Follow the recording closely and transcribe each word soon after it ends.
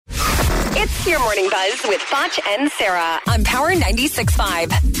It's your Morning Buzz with Foch and Sarah on Power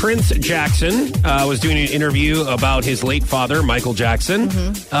 96.5. Prince Jackson was doing an interview about his late father, Michael Jackson.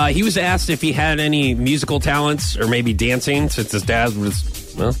 He was asked if he had any musical talents or maybe dancing, since his dad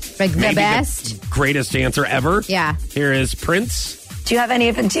was, well, like the maybe best, greatest dancer ever. Yeah. Here is Prince. Do you have any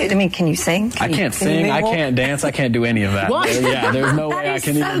of it? I mean, can you sing? I can't sing. I can't dance. I can't do any of that. What? Yeah, there's no way I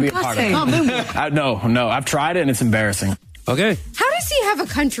can even be a part of it. No. I've tried it and it's embarrassing. Okay. How does he have a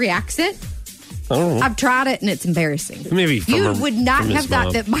country accent? I don't know. I've tried it and it's embarrassing. Maybe you would not have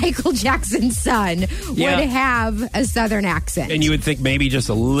thought that Michael Jackson's son would have a Southern accent. And you would think maybe just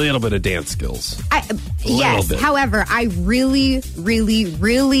a little bit of dance skills. Yes. Bit. However, I really, really,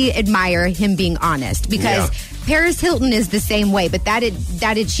 really admire him being honest, because Paris Hilton is the same way, but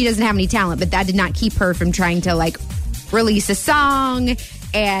she doesn't have any talent, but that did not keep her from trying to release a song.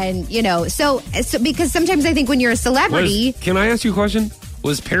 And, so because sometimes I think when you're a celebrity. Can I ask you a question?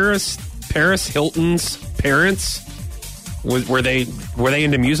 Was Paris Hilton's parents, were they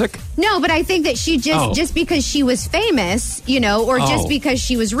into music? No, but I think that she just because she was famous, or just because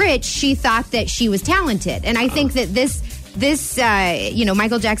she was rich, she thought that she was talented. And I think that this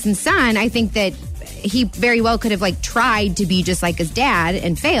Michael Jackson's son, I think that he very well could have tried to be just like his dad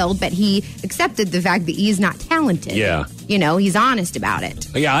and failed, but he accepted the fact that he's not talented. Yeah. He's honest about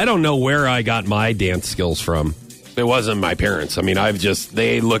it. Yeah, I don't know where I got my dance skills from. It wasn't my parents. I mean,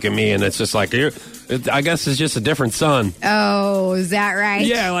 they look at me and it's just like, I guess it's just a different son. Oh, is that right?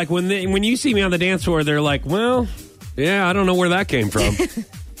 Yeah, like when you see me on the dance floor, they're like, well, yeah, I don't know where that came from.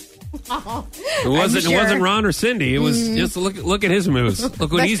 It wasn't Ron or Cindy. It was just look at his moves.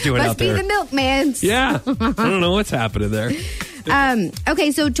 Look what he's doing out there. Must be the milkman's. Yeah. I don't know what's happening there.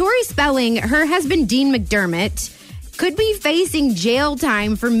 Okay, so Tori Spelling, her husband Dean McDermott, could be facing jail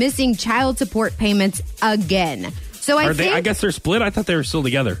time for missing child support payments again. So I guess they're split. I thought they were still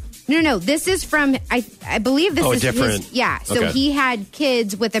together. No. This is from I believe this is different. So he had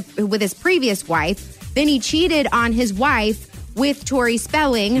kids with his previous wife. Then he cheated on his wife with Tori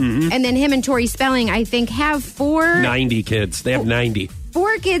Spelling, and then him and Tori Spelling, I think, have 90 kids. They have 90.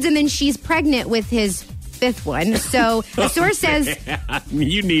 4 kids, and then she's pregnant with his 5th one. So the source says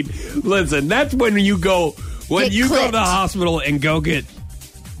listen, that's when you go go to the hospital and go get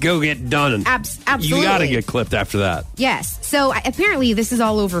done. Absolutely. You got to get clipped after that. Yes. So apparently this is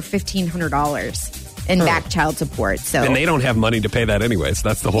all over $1,500 in back child support. So and they don't have money to pay that anyways.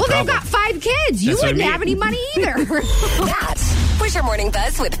 That's the whole problem. They've got 5 kids. You wouldn't have any money either. That was your Morning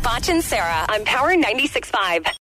Buzz with Foch and Sarah on Power 96.5.